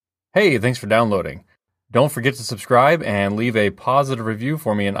Hey, thanks for downloading. Don't forget to subscribe and leave a positive review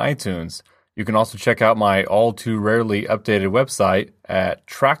for me in iTunes. You can also check out my all too rarely updated website at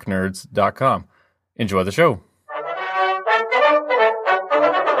tracknerds.com. Enjoy the show.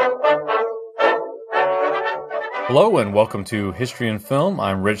 Hello and welcome to History and Film.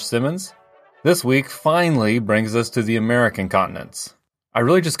 I'm Rich Simmons. This week finally brings us to the American continents. I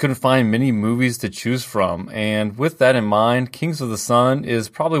really just couldn't find many movies to choose from, and with that in mind, Kings of the Sun is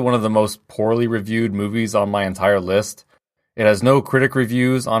probably one of the most poorly reviewed movies on my entire list. It has no critic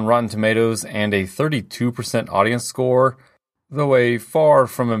reviews on Rotten Tomatoes and a 32% audience score, though a far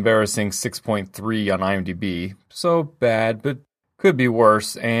from embarrassing 6.3 on IMDb. So bad, but could be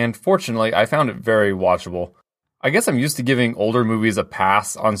worse, and fortunately I found it very watchable. I guess I'm used to giving older movies a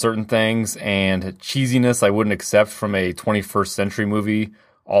pass on certain things, and cheesiness I wouldn't accept from a 21st century movie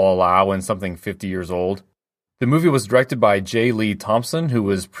I'll allow in something 50 years old. The movie was directed by J. Lee Thompson, who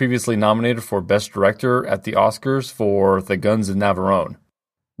was previously nominated for Best Director at the Oscars for The Guns of Navarone.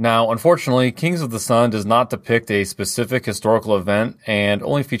 Now, unfortunately, Kings of the Sun does not depict a specific historical event and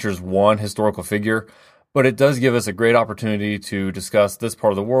only features one historical figure, but it does give us a great opportunity to discuss this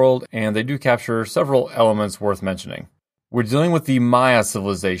part of the world, and they do capture several elements worth mentioning. We're dealing with the Maya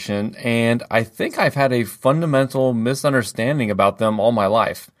civilization, and I think I've had a fundamental misunderstanding about them all my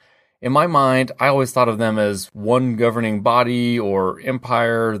life. In my mind, I always thought of them as one governing body or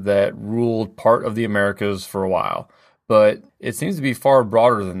empire that ruled part of the Americas for a while, but it seems to be far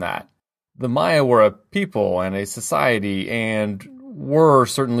broader than that. The Maya were a people and a society, and were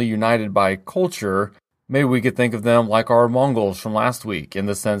certainly united by culture. Maybe we could think of them like our Mongols from last week, in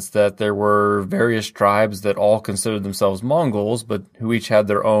the sense that there were various tribes that all considered themselves Mongols, but who each had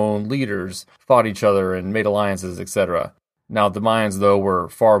their own leaders, fought each other, and made alliances, etc. Now, the Mayans, though, were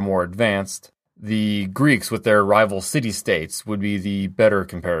far more advanced. The Greeks, with their rival city-states, would be the better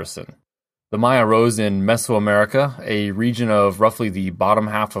comparison. The Maya rose in Mesoamerica, a region of roughly the bottom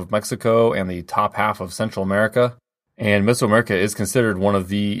half of Mexico and the top half of Central America. And Mesoamerica is considered one of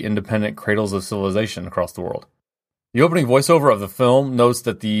the independent cradles of civilization across the world. The opening voiceover of the film notes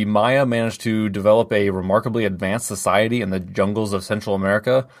that the Maya managed to develop a remarkably advanced society in the jungles of Central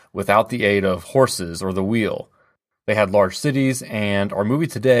America without the aid of horses or the wheel. They had large cities, and our movie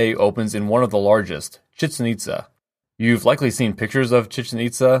today opens in one of the largest, Chichen Itza. You've likely seen pictures of Chichen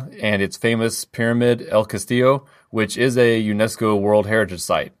Itza and its famous pyramid El Castillo, which is a UNESCO World Heritage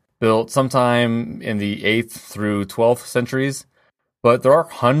Site, built sometime in the 8th through 12th centuries. But there are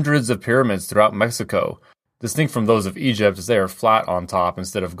hundreds of pyramids throughout Mexico, distinct from those of Egypt as they are flat on top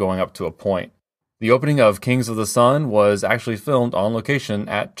instead of going up to a point. The opening of Kings of the Sun was actually filmed on location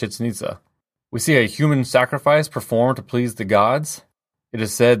at Chichen Itza. We see a human sacrifice performed to please the gods. It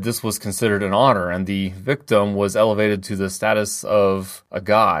is said this was considered an honor, and the victim was elevated to the status of a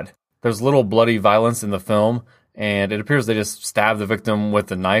god. There's little bloody violence in the film, and it appears they just stabbed the victim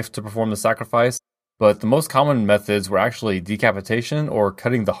with a knife to perform the sacrifice, but the most common methods were actually decapitation or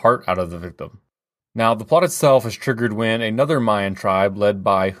cutting the heart out of the victim. Now, the plot itself is triggered when another Mayan tribe led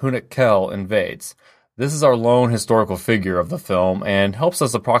by Hunut Kell invades. This is our lone historical figure of the film and helps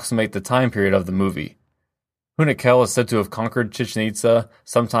us approximate the time period of the movie. Hunut Kell is said to have conquered Chichen Itza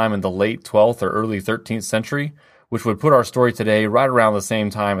sometime in the late 12th or early 13th century, which would put our story today right around the same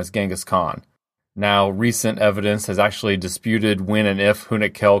time as Genghis Khan. Now, recent evidence has actually disputed when and if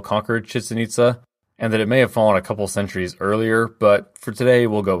Hunut Kell conquered Chichen Itza, and that it may have fallen a couple centuries earlier, but for today,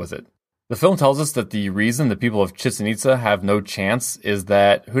 we'll go with it. The film tells us that the reason the people of Chichen Itza have no chance is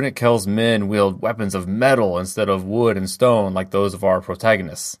that Hunut Kell's men wield weapons of metal instead of wood and stone like those of our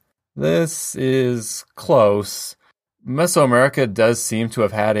protagonists. This is close. Mesoamerica does seem to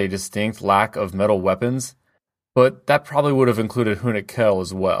have had a distinct lack of metal weapons, but that probably would have included Hunut Kell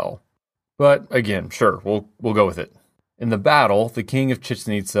as well. But again, sure, we'll go with it. In the battle, the king of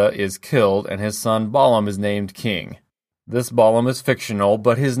Chichen Itza is killed and his son Balam is named king. This Balam is fictional,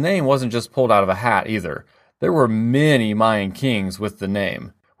 but his name wasn't just pulled out of a hat either. There were many Mayan kings with the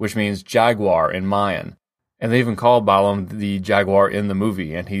name, which means jaguar in Mayan. And they even call Balam the jaguar in the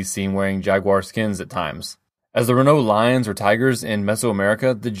movie, and he's seen wearing jaguar skins at times. As there were no lions or tigers in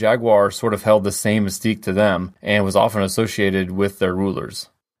Mesoamerica, the jaguar sort of held the same mystique to them and was often associated with their rulers.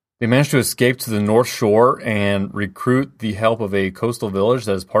 They managed to escape to the North Shore and recruit the help of a coastal village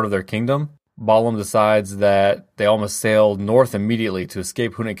that is part of their kingdom. Balam decides that they all must sail north immediately to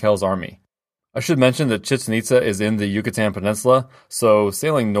escape Hunut Kell's army. I should mention that Chichen Itza is in the Yucatan Peninsula, so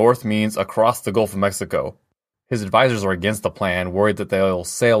sailing north means across the Gulf of Mexico. His advisors are against the plan, worried that they'll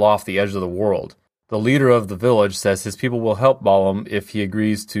sail off the edge of the world. The leader of the village says his people will help Balam if he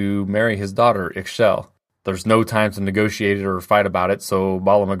agrees to marry his daughter, Ixchel. There's no time to negotiate it or fight about it, so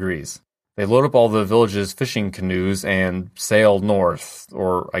Balaam agrees. They load up all the village's fishing canoes and sail north,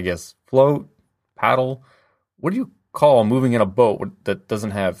 or I guess float, paddle. What do you call moving in a boat that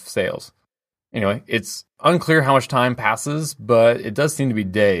doesn't have sails? Anyway, it's unclear how much time passes, but it does seem to be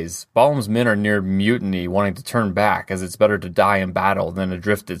days. Balaam's men are near mutiny, wanting to turn back, as it's better to die in battle than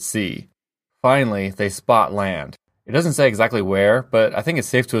adrift at sea. Finally, they spot land. It doesn't say exactly where, but I think it's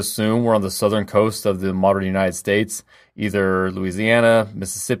safe to assume we're on the southern coast of the modern United States, either Louisiana,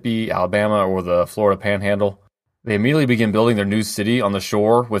 Mississippi, Alabama, or the Florida Panhandle. They immediately begin building their new city on the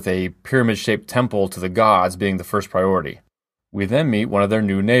shore, with a pyramid-shaped temple to the gods being the first priority. We then meet one of their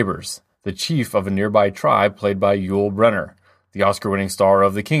new neighbors, the chief of a nearby tribe played by Yul Brynner, the Oscar-winning star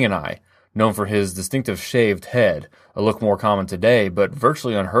of The King and I, known for his distinctive shaved head, a look more common today but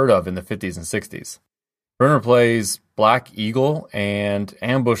virtually unheard of in the 50s and 60s. Brynner plays Black Eagle and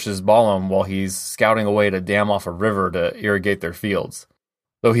ambushes Balaam while he's scouting a way to dam off a river to irrigate their fields.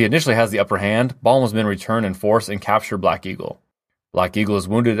 Though he initially has the upper hand, Balaam's men return in force and capture Black Eagle. Black Eagle is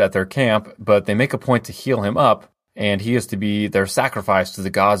wounded at their camp, but they make a point to heal him up, and he is to be their sacrifice to the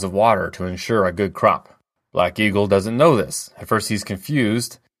gods of water to ensure a good crop. Black Eagle doesn't know this. At first he's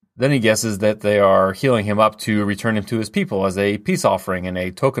confused. Then he guesses that they are healing him up to return him to his people as a peace offering and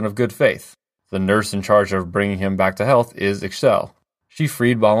a token of good faith. The nurse in charge of bringing him back to health is Ixchel. She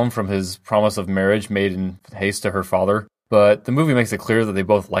freed Balaam from his promise of marriage made in haste to her father, but the movie makes it clear that they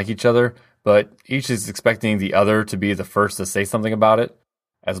both like each other, but each is expecting the other to be the first to say something about it.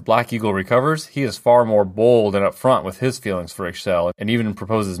 As Black Eagle recovers, he is far more bold and upfront with his feelings for Ixchel and even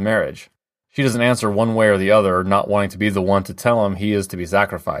proposes marriage. She doesn't answer one way or the other, not wanting to be the one to tell him he is to be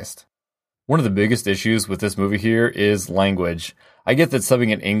sacrificed. One of the biggest issues with this movie here is language. I get that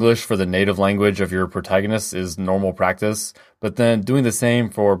subbing in English for the native language of your protagonist is normal practice, but then doing the same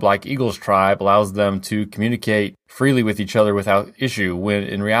for Black Eagle's tribe allows them to communicate freely with each other without issue, when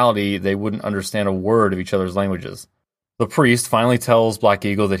in reality they wouldn't understand a word of each other's languages. The priest finally tells Black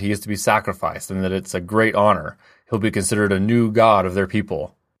Eagle that he is to be sacrificed and that it's a great honor. He'll be considered a new god of their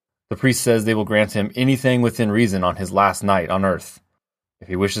people. The priest says they will grant him anything within reason on his last night on earth. If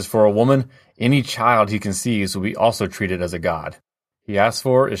he wishes for a woman, any child he conceives will be also treated as a god. He asks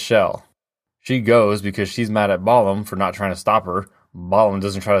for Ixchel. She goes because she's mad at Balaam for not trying to stop her. Balaam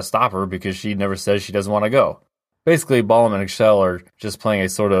doesn't try to stop her because she never says she doesn't want to go. Basically, Balaam and Ixchel are just playing a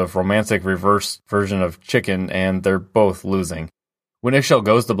sort of romantic reverse version of chicken, and they're both losing. When Ixchel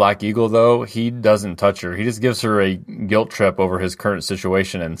goes to Black Eagle, though, he doesn't touch her. He just gives her a guilt trip over his current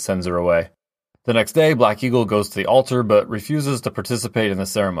situation and sends her away. The next day, Black Eagle goes to the altar but refuses to participate in the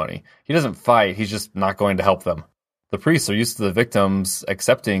ceremony. He doesn't fight, he's just not going to help them. The priests are used to the victims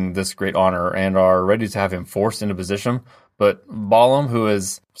accepting this great honor and are ready to have him forced into position, but Balaam, who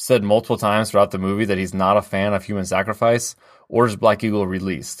has said multiple times throughout the movie that he's not a fan of human sacrifice, orders Black Eagle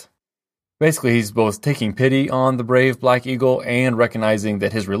released. Basically, he's both taking pity on the brave Black Eagle and recognizing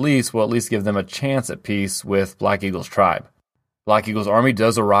that his release will at least give them a chance at peace with Black Eagle's tribe. Black Eagle's army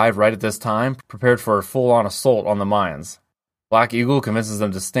does arrive right at this time, prepared for a full-on assault on the Mayans. Black Eagle convinces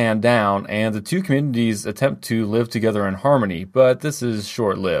them to stand down, and the two communities attempt to live together in harmony, but this is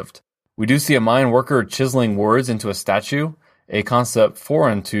short-lived. We do see a Mayan worker chiseling words into a statue, a concept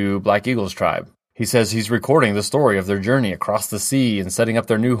foreign to Black Eagle's tribe. He says he's recording the story of their journey across the sea and setting up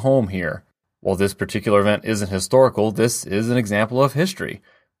their new home here. While this particular event isn't historical, this is an example of history.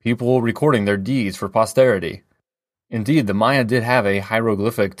 People recording their deeds for posterity. Indeed, the Maya did have a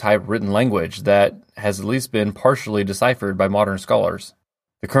hieroglyphic-type written language that has at least been partially deciphered by modern scholars.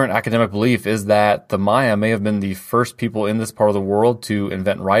 The current academic belief is that the Maya may have been the first people in this part of the world to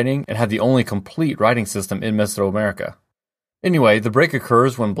invent writing and had the only complete writing system in Mesoamerica. Anyway, the break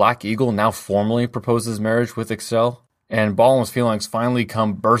occurs when Black Eagle now formally proposes marriage with Ixchel, and Balaam's feelings finally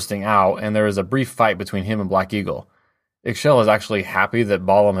come bursting out, and there is a brief fight between him and Black Eagle. Ixchel is actually happy that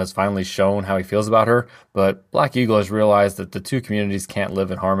Balaam has finally shown how he feels about her, but Black Eagle has realized that the two communities can't live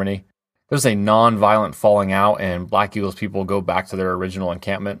in harmony. There's a non-violent falling out, and Black Eagle's people go back to their original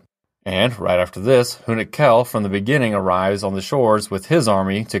encampment. And right after this, Hunit Kel from the beginning arrives on the shores with his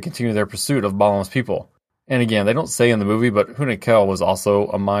army to continue their pursuit of Balaam's people. And again, they don't say in the movie, but Hunit Kel was also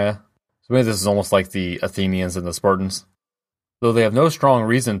a Maya. So maybe this is almost like the Athenians and the Spartans. Though they have no strong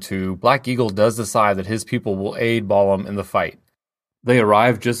reason to, Black Eagle does decide that his people will aid Balaam in the fight. They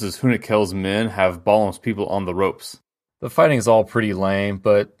arrive just as Hunit Kel's men have Balaam's people on the ropes. The fighting is all pretty lame,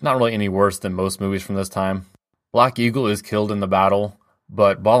 but not really any worse than most movies from this time. Black Eagle is killed in the battle,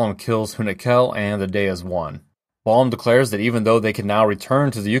 but Balaam kills Hunit Kel and the day is won. Balaam declares that even though they can now return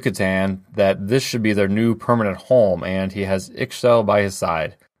to the Yucatan, that this should be their new permanent home, and he has Ixchel by his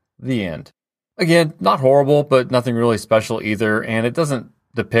side. The end. Again, not horrible, but nothing really special either, and it doesn't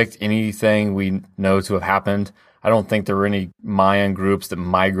depict anything we know to have happened. I don't think there were any Mayan groups that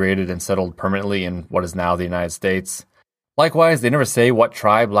migrated and settled permanently in what is now the United States. Likewise, they never say what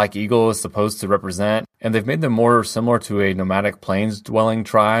tribe Black Eagle is supposed to represent, and they've made them more similar to a nomadic plains-dwelling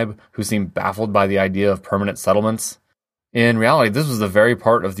tribe who seem baffled by the idea of permanent settlements. In reality, this was the very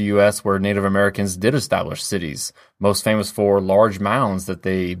part of the U.S. where Native Americans did establish cities, most famous for large mounds that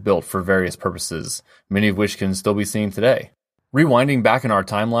they built for various purposes, many of which can still be seen today. Rewinding back in our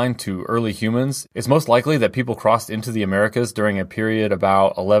timeline to early humans, it's most likely that people crossed into the Americas during a period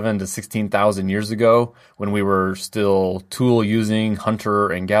about 11 to 16,000 years ago, when we were still tool-using hunter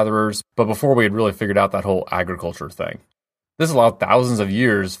and gatherers, but before we had really figured out that whole agriculture thing. This allowed thousands of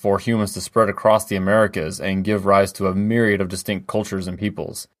years for humans to spread across the Americas and give rise to a myriad of distinct cultures and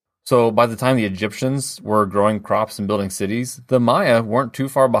peoples. So by the time the Egyptians were growing crops and building cities, the Maya weren't too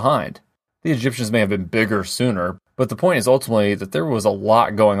far behind. The Egyptians may have been bigger sooner, but the point is ultimately that there was a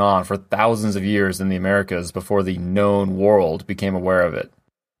lot going on for thousands of years in the Americas before the known world became aware of it.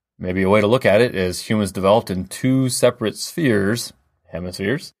 Maybe a way to look at it is humans developed in two separate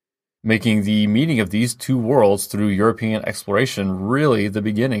hemispheres, making the meeting of these two worlds through European exploration really the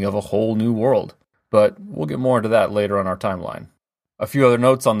beginning of a whole new world. But we'll get more into that later on our timeline. A few other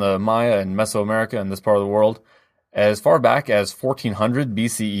notes on the Maya and Mesoamerica in this part of the world. As far back as 1400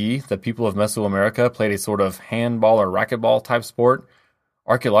 BCE, the people of Mesoamerica played a sort of handball or racquetball type sport.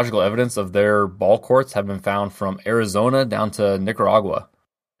 Archaeological evidence of their ball courts have been found from Arizona down to Nicaragua.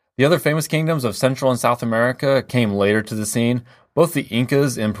 The other famous kingdoms of Central and South America came later to the scene. Both the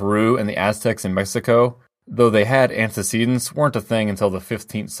Incas in Peru and the Aztecs in Mexico, though they had antecedents, weren't a thing until the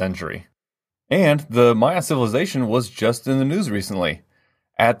 15th century. And the Maya civilization was just in the news recently.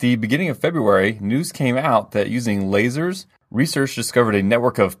 At the beginning of February, news came out that using lasers, research discovered a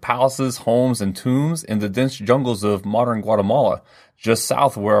network of palaces, homes, and tombs in the dense jungles of modern Guatemala, just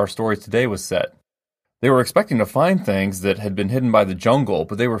south of where our story today was set. They were expecting to find things that had been hidden by the jungle,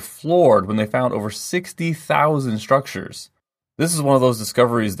 but they were floored when they found over 60,000 structures. This is one of those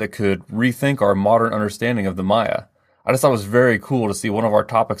discoveries that could rethink our modern understanding of the Maya. I just thought it was very cool to see one of our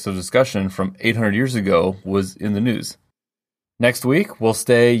topics of discussion from 800 years ago was in the news. Next week, we'll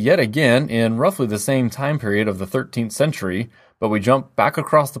stay yet again in roughly the same time period of the 13th century, but we jump back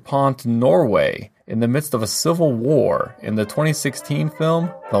across the pond to Norway in the midst of a civil war in the 2016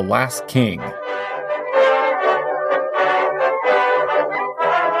 film, The Last King.